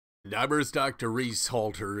I'm Dr. Reese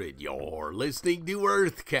Halter, and you're listening to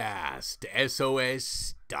Earthcast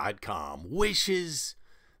SOS.com. Wishes,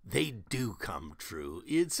 they do come true.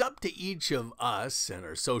 It's up to each of us and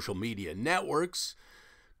our social media networks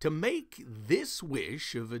to make this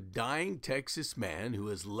wish of a dying Texas man who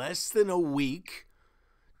is less than a week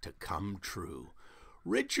to come true.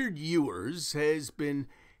 Richard Ewers has been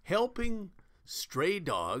helping stray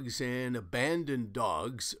dogs and abandoned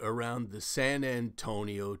dogs around the San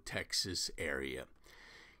Antonio, Texas area.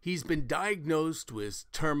 He's been diagnosed with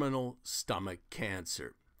terminal stomach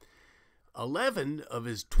cancer. 11 of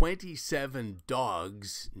his 27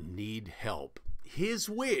 dogs need help. His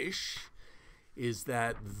wish is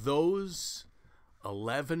that those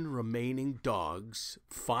 11 remaining dogs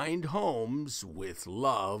find homes with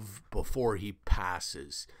love before he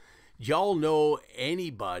passes. Y'all know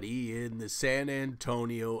anybody in the San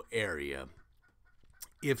Antonio area?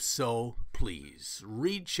 If so, please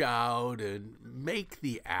reach out and make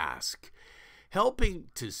the ask. Helping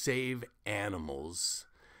to save animals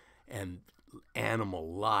and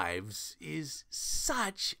animal lives is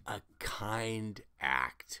such a kind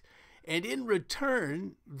act. And in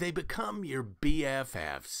return, they become your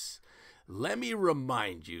BFFs. Let me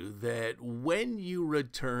remind you that when you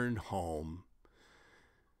return home,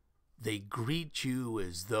 they greet you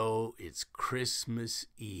as though it's Christmas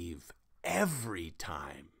Eve every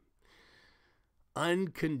time.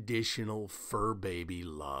 Unconditional fur baby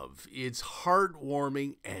love. It's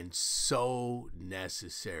heartwarming and so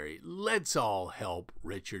necessary. Let's all help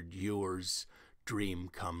Richard Ewers' dream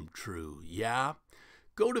come true. Yeah?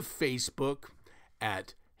 Go to Facebook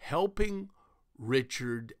at Helping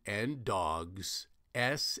Richard and Dogs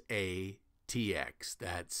SATX.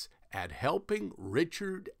 That's at Helping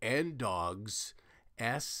Richard and Dogs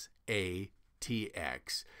SATX.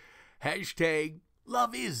 Hashtag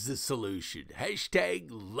love is the solution. Hashtag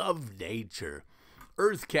love nature.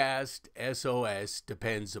 Earthcast SOS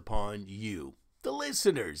depends upon you, the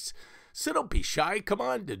listeners. So don't be shy. Come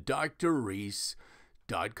on to drreese.com,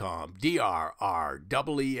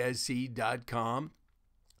 DRREESE.com.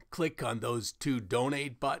 Click on those two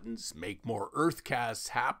donate buttons. Make more Earthcasts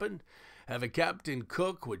happen. Have a Captain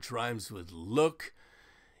Cook, which rhymes with look.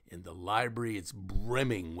 In the library, it's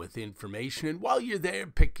brimming with information. And while you're there,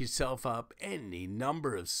 pick yourself up any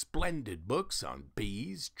number of splendid books on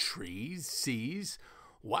bees, trees, seas,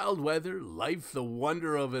 wild weather, life, the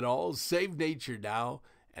wonder of it all, Save Nature Now,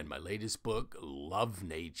 and my latest book, Love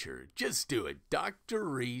Nature. Just do it.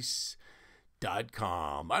 drreese.com.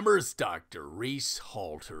 I'm Earth Dr. Reese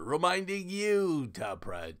Halter, reminding you to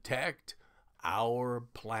protect our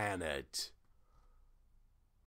planet.